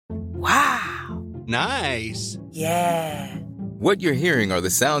Nice. Yeah. What you're hearing are the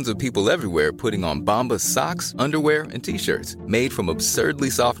sounds of people everywhere putting on Bombas socks, underwear, and T-shirts made from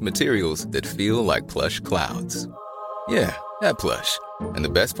absurdly soft materials that feel like plush clouds. Yeah, that plush. And the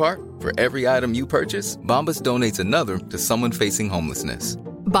best part? For every item you purchase, Bombas donates another to someone facing homelessness.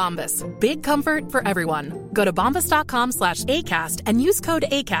 Bombas. Big comfort for everyone. Go to bombas.com/ACAST and use code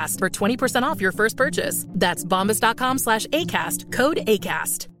ACAST for 20% off your first purchase. That's bombas.com/ACAST. Code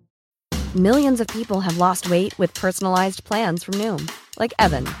ACAST. Millions of people have lost weight with personalized plans from Noom. Like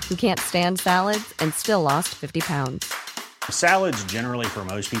Evan, who can't stand salads and still lost 50 pounds. Salads generally for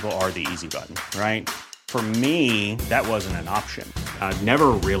most people are the easy button, right? For me, that wasn't an option. I never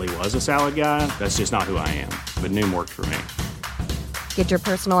really was a salad guy. That's just not who I am. But Noom worked for me. Get your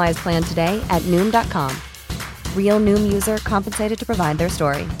personalized plan today at Noom.com. Real Noom user compensated to provide their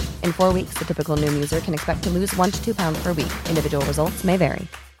story. In 4 weeks, the typical Noom user can expect to lose 1 to 2 pounds per week. Individual results may vary.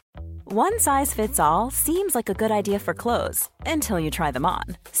 One size fits all seems like a good idea for clothes until you try them on.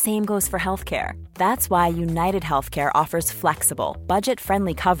 Same goes for healthcare. That's why United Healthcare offers flexible,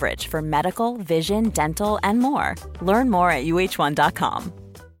 budget-friendly coverage for medical, vision, dental, and more. Learn more at uh1.com.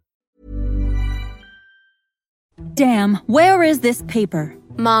 Damn, where is this paper?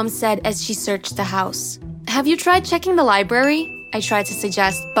 Mom said as she searched the house. Have you tried checking the library? I tried to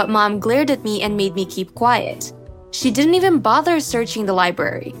suggest, but Mom glared at me and made me keep quiet. She didn't even bother searching the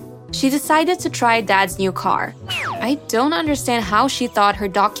library. She decided to try Dad's new car. I don't understand how she thought her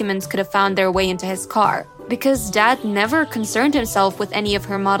documents could have found their way into his car, because Dad never concerned himself with any of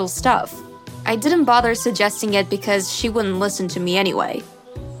her model stuff. I didn't bother suggesting it because she wouldn't listen to me anyway.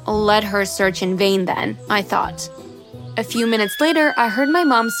 Let her search in vain then, I thought. A few minutes later, I heard my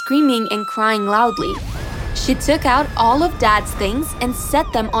mom screaming and crying loudly. She took out all of Dad's things and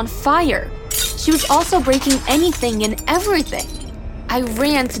set them on fire. She was also breaking anything and everything. I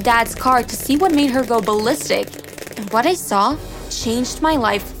ran to Dad's car to see what made her go ballistic, and what I saw changed my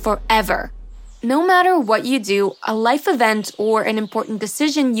life forever. No matter what you do, a life event or an important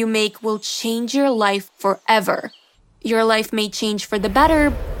decision you make will change your life forever. Your life may change for the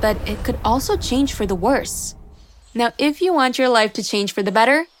better, but it could also change for the worse. Now, if you want your life to change for the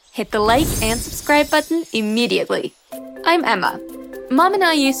better, hit the like and subscribe button immediately. I'm Emma. Mom and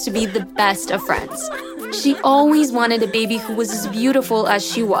I used to be the best of friends. She always wanted a baby who was as beautiful as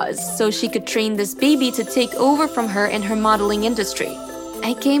she was, so she could train this baby to take over from her in her modeling industry.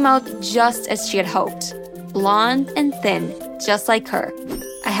 I came out just as she had hoped. Blonde and thin, just like her.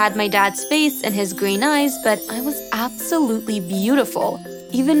 I had my dad's face and his green eyes, but I was absolutely beautiful.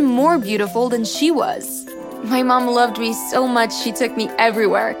 Even more beautiful than she was. My mom loved me so much she took me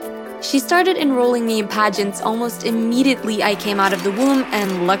everywhere. She started enrolling me in pageants almost immediately I came out of the womb,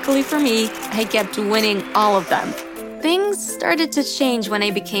 and luckily for me, I kept winning all of them. Things started to change when I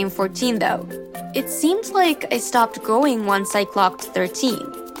became 14 though. It seemed like I stopped growing once I clocked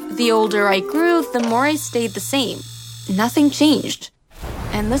 13. The older I grew, the more I stayed the same. Nothing changed.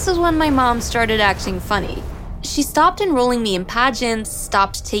 And this is when my mom started acting funny. She stopped enrolling me in pageants,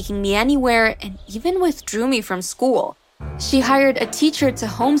 stopped taking me anywhere, and even withdrew me from school. She hired a teacher to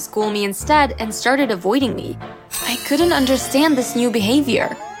homeschool me instead and started avoiding me. I couldn't understand this new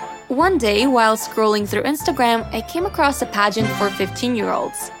behavior. One day, while scrolling through Instagram, I came across a pageant for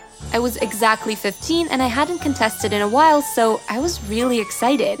 15-year-olds. I was exactly 15 and I hadn't contested in a while, so I was really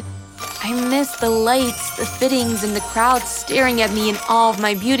excited. I missed the lights, the fittings, and the crowd staring at me in all of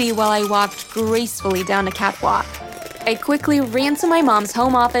my beauty while I walked gracefully down the catwalk. I quickly ran to my mom's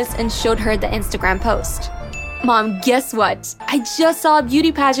home office and showed her the Instagram post. Mom, guess what? I just saw a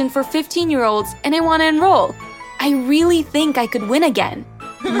beauty pageant for 15-year-olds and I want to enroll. I really think I could win again.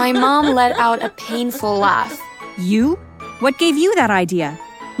 My mom let out a painful laugh. You? What gave you that idea?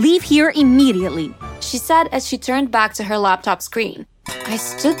 Leave here immediately, she said as she turned back to her laptop screen. I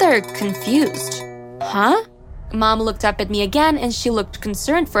stood there confused. Huh? Mom looked up at me again and she looked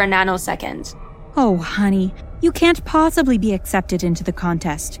concerned for a nanosecond. Oh, honey, you can't possibly be accepted into the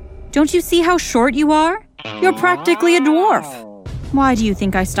contest. Don't you see how short you are? You're practically a dwarf. Why do you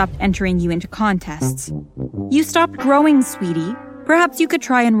think I stopped entering you into contests? You stopped growing, sweetie. Perhaps you could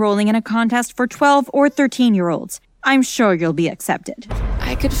try enrolling in a contest for 12 or 13-year-olds. I'm sure you'll be accepted.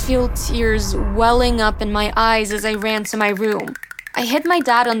 I could feel tears welling up in my eyes as I ran to my room. I hit my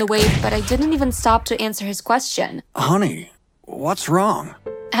dad on the way, but I didn't even stop to answer his question. Honey, what's wrong?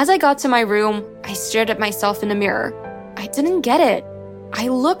 As I got to my room, I stared at myself in the mirror. I didn't get it. I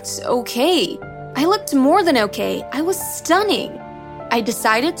looked okay. I looked more than okay. I was stunning. I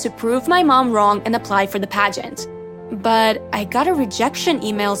decided to prove my mom wrong and apply for the pageant. But I got a rejection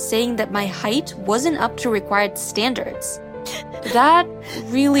email saying that my height wasn't up to required standards. That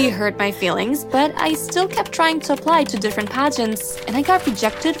really hurt my feelings, but I still kept trying to apply to different pageants, and I got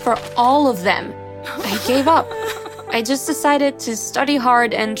rejected for all of them. I gave up. I just decided to study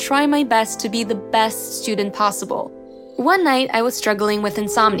hard and try my best to be the best student possible. One night, I was struggling with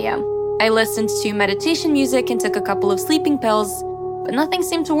insomnia. I listened to meditation music and took a couple of sleeping pills, but nothing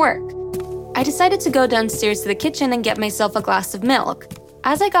seemed to work. I decided to go downstairs to the kitchen and get myself a glass of milk.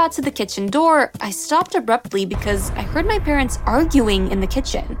 As I got to the kitchen door, I stopped abruptly because I heard my parents arguing in the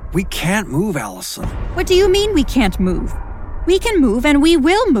kitchen. We can't move, Allison. What do you mean we can't move? We can move and we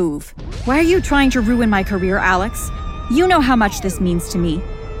will move. Why are you trying to ruin my career, Alex? You know how much this means to me.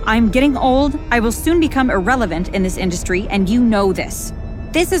 I'm getting old, I will soon become irrelevant in this industry, and you know this.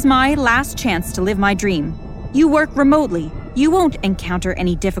 This is my last chance to live my dream. You work remotely. You won't encounter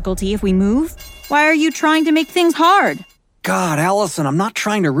any difficulty if we move. Why are you trying to make things hard? God, Allison, I'm not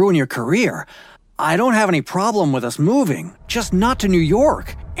trying to ruin your career. I don't have any problem with us moving, just not to New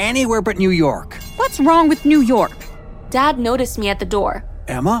York. Anywhere but New York. What's wrong with New York? Dad noticed me at the door.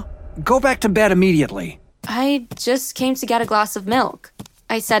 Emma, go back to bed immediately. I just came to get a glass of milk,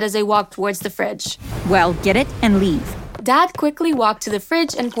 I said as I walked towards the fridge. Well, get it and leave. Dad quickly walked to the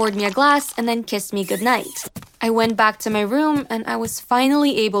fridge and poured me a glass and then kissed me goodnight. I went back to my room and I was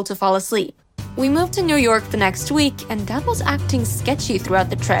finally able to fall asleep. We moved to New York the next week and Dad was acting sketchy throughout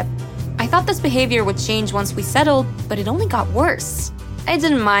the trip. I thought this behavior would change once we settled, but it only got worse. I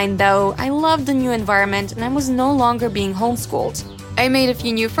didn't mind though. I loved the new environment and I was no longer being homeschooled. I made a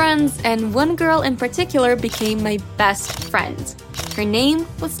few new friends and one girl in particular became my best friend. Her name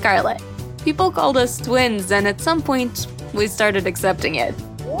was Scarlett. People called us twins and at some point, we started accepting it.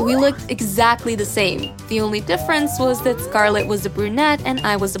 We looked exactly the same. The only difference was that Scarlett was a brunette and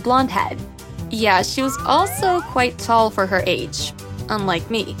I was a blonde head. Yeah, she was also quite tall for her age, unlike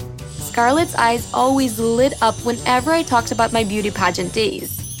me. Scarlett's eyes always lit up whenever I talked about my beauty pageant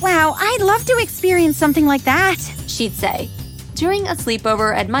days. Wow, I'd love to experience something like that, she'd say. During a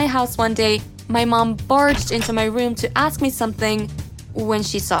sleepover at my house one day, my mom barged into my room to ask me something when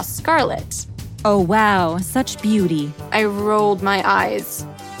she saw Scarlett. Oh wow, such beauty. I rolled my eyes.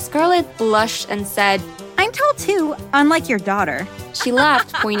 Scarlett blushed and said, I'm tall too, unlike your daughter. She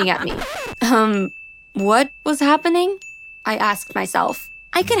laughed, pointing at me. What was happening? I asked myself.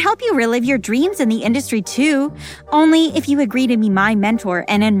 I could help you relive your dreams in the industry too, only if you agree to be my mentor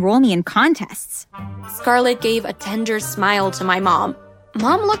and enroll me in contests. Scarlett gave a tender smile to my mom.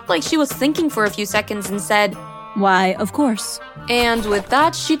 Mom looked like she was thinking for a few seconds and said, Why, of course. And with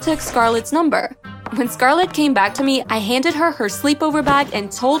that, she took Scarlett's number. When Scarlett came back to me, I handed her her sleepover bag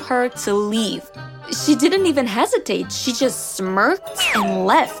and told her to leave. She didn't even hesitate. She just smirked and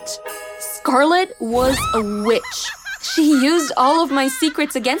left. Scarlett was a witch. She used all of my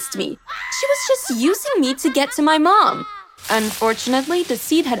secrets against me. She was just using me to get to my mom. Unfortunately, the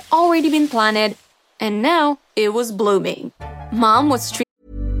seed had already been planted, and now it was blooming. Mom was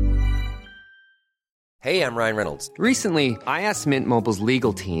Hey, I'm Ryan Reynolds. Recently, I asked Mint Mobile's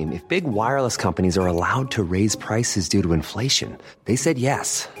legal team if big wireless companies are allowed to raise prices due to inflation. They said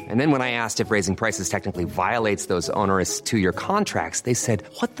yes. And then when I asked if raising prices technically violates those onerous two-year contracts, they said,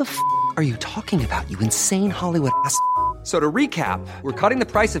 what the f*** are you talking about, you insane Hollywood ass f- So to recap, we're cutting the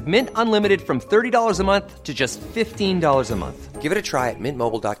price of Mint Unlimited from $30 a month to just $15 a month. Give it a try at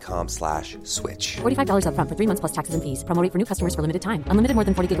mintmobile.com/switch. $45 up front for 3 months plus taxes and fees. Promo rate for new customers for limited time. Unlimited more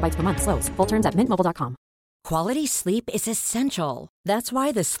than 40 gigabytes per month. Slows full terms at mintmobile.com. Quality sleep is essential. That's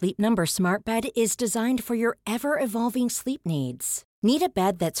why the Sleep Number Smart Bed is designed for your ever-evolving sleep needs. Need a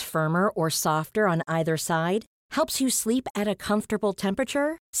bed that's firmer or softer on either side? Helps you sleep at a comfortable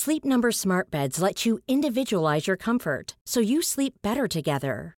temperature? Sleep Number Smart Beds let you individualize your comfort, so you sleep better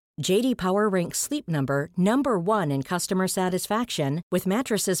together. J.D. Power ranks Sleep Number number 1 in customer satisfaction with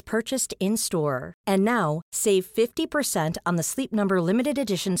mattresses purchased in-store. And now, save 50% on the Sleep Number Limited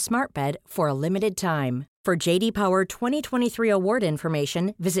Edition Smart Bed for a limited time. For J.D. Power 2023 award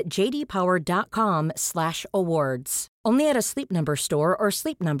information, visit jdpower.com/awards. Only at a Sleep Number store or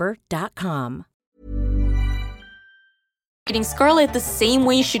sleepnumber.com. treating Scarlett the same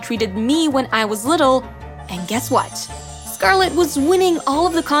way she treated me when I was little, and guess what? Scarlett was winning all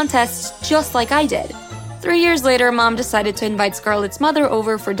of the contests just like I did. 3 years later, Mom decided to invite Scarlett's mother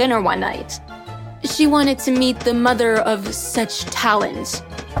over for dinner one night. She wanted to meet the mother of such talent.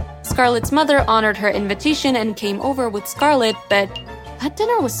 Scarlett's mother honored her invitation and came over with Scarlett, but that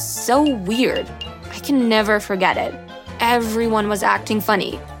dinner was so weird. I can never forget it. Everyone was acting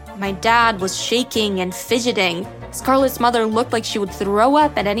funny. My dad was shaking and fidgeting. Scarlett's mother looked like she would throw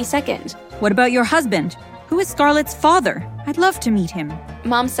up at any second. What about your husband? Who is Scarlett's father? I'd love to meet him.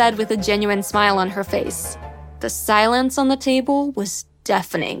 Mom said with a genuine smile on her face. The silence on the table was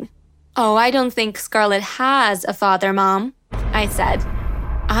deafening. "Oh, I don't think Scarlett has a father, Mom," I said.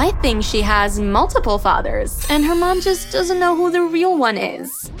 "I think she has multiple fathers, and her mom just doesn't know who the real one is.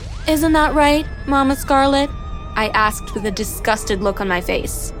 Isn't that right, Mama Scarlett?" I asked with a disgusted look on my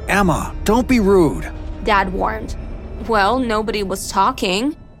face. "Emma, don't be rude," Dad warned. "Well, nobody was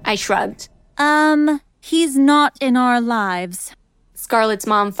talking," I shrugged. He's not in our lives," Scarlett's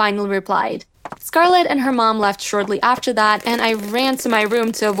mom finally replied. Scarlett and her mom left shortly after that, and I ran to my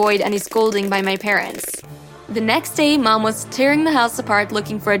room to avoid any scolding by my parents. The next day, Mom was tearing the house apart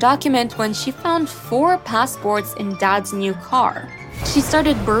looking for a document when she found 4 passports in Dad's new car. She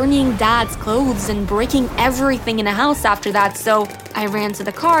started burning Dad's clothes and breaking everything in the house after that, so I ran to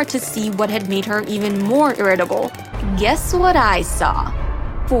the car to see what had made her even more irritable. Guess what I saw?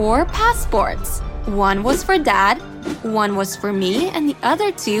 4 passports. One was for Dad, one was for me, and the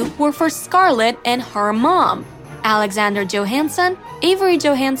other 2 were for Scarlett and her mom. Alexander Johansson, Avery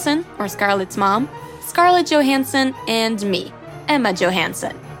Johansson, or Scarlett's mom, Scarlett Johansson, and me, Emma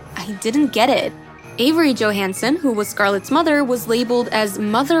Johansson. I didn't get it. Avery Johansson, who was Scarlett's mother, was labeled as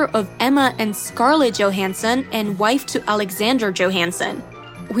mother of Emma and Scarlett Johansson and wife to Alexander Johansson.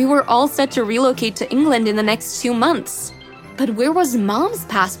 We were all set to relocate to England in the next 2 months. But where was Mom's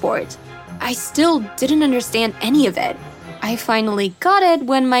passport? I still didn't understand any of it. I finally got it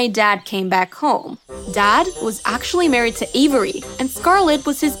when my dad came back home. Dad was actually married to Avery, and Scarlett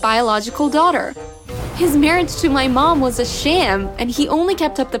was his biological daughter. His marriage to my mom was a sham, and he only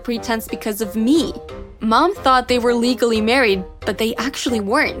kept up the pretense because of me. Mom thought they were legally married, but they actually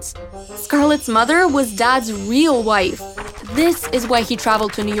weren't. Scarlett's mother was Dad's real wife. This is why he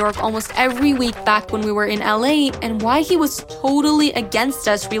traveled to New York almost every week back when we were in LA, and why he was totally against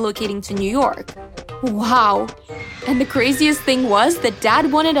us relocating to New York. Wow. And the craziest thing was that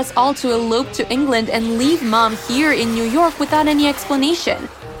Dad wanted us all to elope to England and leave Mom here in New York without any explanation.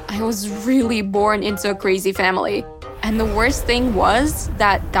 I was really born into a crazy family. And the worst thing was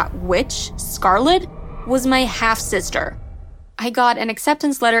that witch, Scarlett, was my half-sister. I got an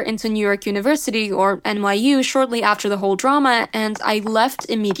acceptance letter into New York University, or NYU, shortly after the whole drama, and I left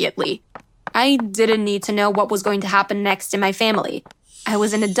immediately. I didn't need to know what was going to happen next in my family. I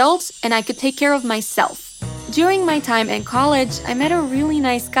was an adult, and I could take care of myself. During my time in college, I met a really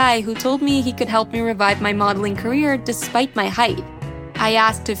nice guy who told me he could help me revive my modeling career despite my height. I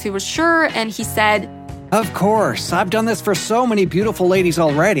asked if he was sure, and he said, "Of course, I've done this for so many beautiful ladies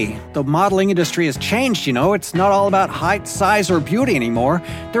already. The modeling industry has changed, you know. It's not all about height, size, or beauty anymore.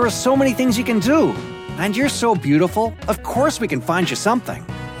 There are so many things you can do. And you're so beautiful. Of course we can find you something."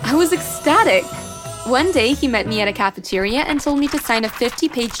 I was ecstatic. One day, he met me at a cafeteria and told me to sign a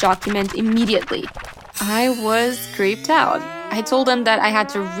 50-page document immediately. I was creeped out. I told him that I had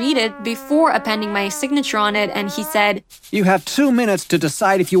to read it before appending my signature on it, and he said, "You have 2 minutes to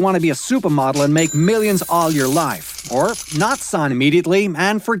decide if you want to be a supermodel and make millions all your life, or not sign immediately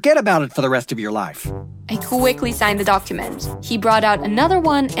and forget about it for the rest of your life." I quickly signed the document. He brought out another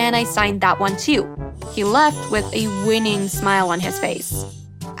one, and I signed that one too. He left with a winning smile on his face.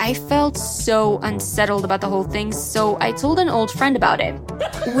 I felt so unsettled about the whole thing, so I told an old friend about it.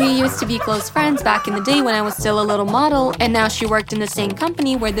 We used to be close friends back in the day when I was still a little model, and now she worked in the same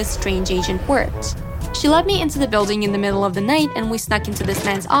company where this strange agent worked. She led me into the building in the middle of the night, and we snuck into this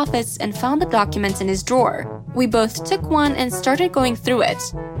man's office and found the documents in his drawer. We both took one and started going through it.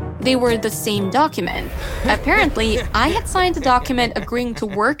 They were the same document. Apparently, I had signed a document agreeing to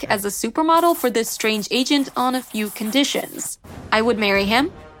work as a supermodel for this strange agent on a few conditions. I would marry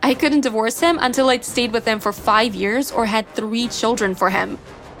him. I couldn't divorce him until I'd stayed with him for 5 years or had 3 children for him,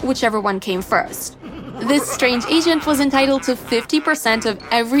 whichever one came first. This strange agent was entitled to 50% of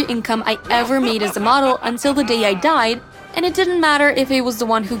every income I ever made as a model until the day I died, and it didn't matter if he was the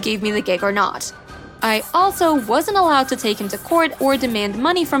one who gave me the gig or not. I also wasn't allowed to take him to court or demand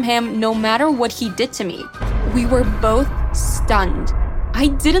money from him no matter what he did to me. We were both stunned. I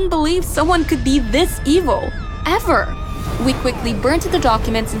didn't believe someone could be this evil, ever. We quickly burned the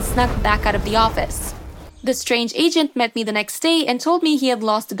documents and snuck back out of the office. The strange agent met me the next day and told me he had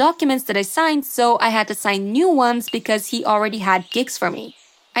lost the documents that I signed, so I had to sign new ones because he already had gigs for me.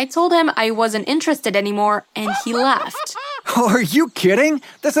 I told him I wasn't interested anymore, and he laughed. Are you kidding?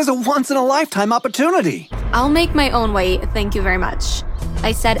 This is a once-in-a-lifetime opportunity. "I'll make my own way, thank you very much,"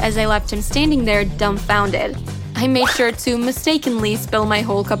 I said as I left him standing there dumbfounded. I made sure to mistakenly spill my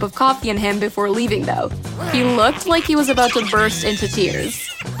whole cup of coffee on him before leaving, though. He looked like he was about to burst into tears.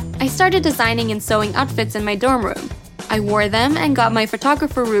 I started designing and sewing outfits in my dorm room. I wore them and got my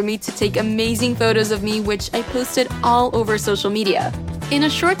photographer roomie to take amazing photos of me, which I posted all over social media. In a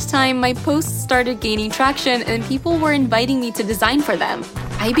short time, my posts started gaining traction and people were inviting me to design for them.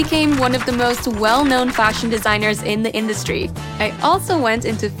 I became one of the most well-known fashion designers in the industry. I also went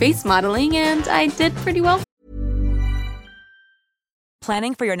into face modeling and I did pretty well.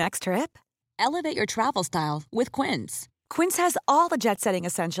 Planning for your next trip? Elevate your travel style with Quince. Quince has all the jet-setting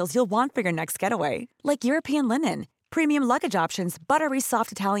essentials you'll want for your next getaway, like European linen, premium luggage options, buttery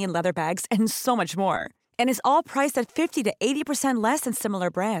soft Italian leather bags, and so much more. And is all priced at 50 to 80% less than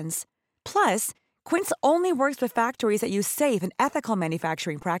similar brands. Plus, Quince only works with factories that use safe and ethical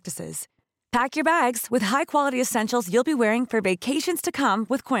manufacturing practices. Pack your bags with high-quality essentials you'll be wearing for vacations to come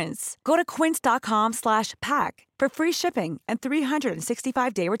with Quince. Go to quince.com/pack for free shipping and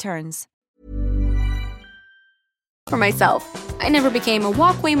 365-day returns. For myself, I never became a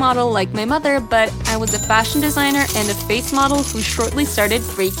walkway model like my mother, but I was a fashion designer and a face model who shortly started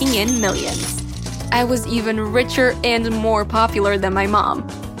raking in millions. I was even richer and more popular than my mom.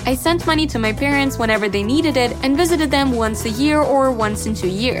 I sent money to my parents whenever they needed it and visited them once a year or once in 2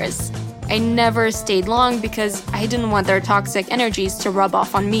 years. I never stayed long because I didn't want their toxic energies to rub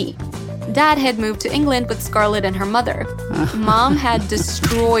off on me. Dad had moved to England with Scarlett and her mother. Mom had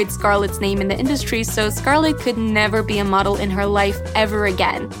destroyed Scarlett's name in the industry, so Scarlett could never be a model in her life ever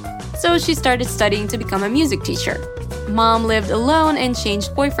again. So she started studying to become a music teacher. Mom lived alone and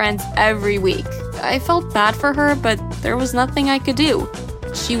changed boyfriends every week. I felt bad for her, but there was nothing I could do.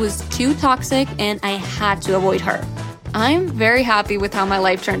 She was too toxic and I had to avoid her. I'm very happy with how my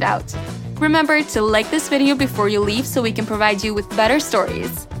life turned out. Remember to like this video before you leave so we can provide you with better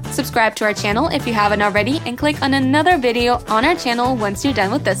stories. Subscribe to our channel if you haven't already and click on another video on our channel once you're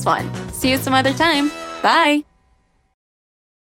done with this one. See you some other time. Bye!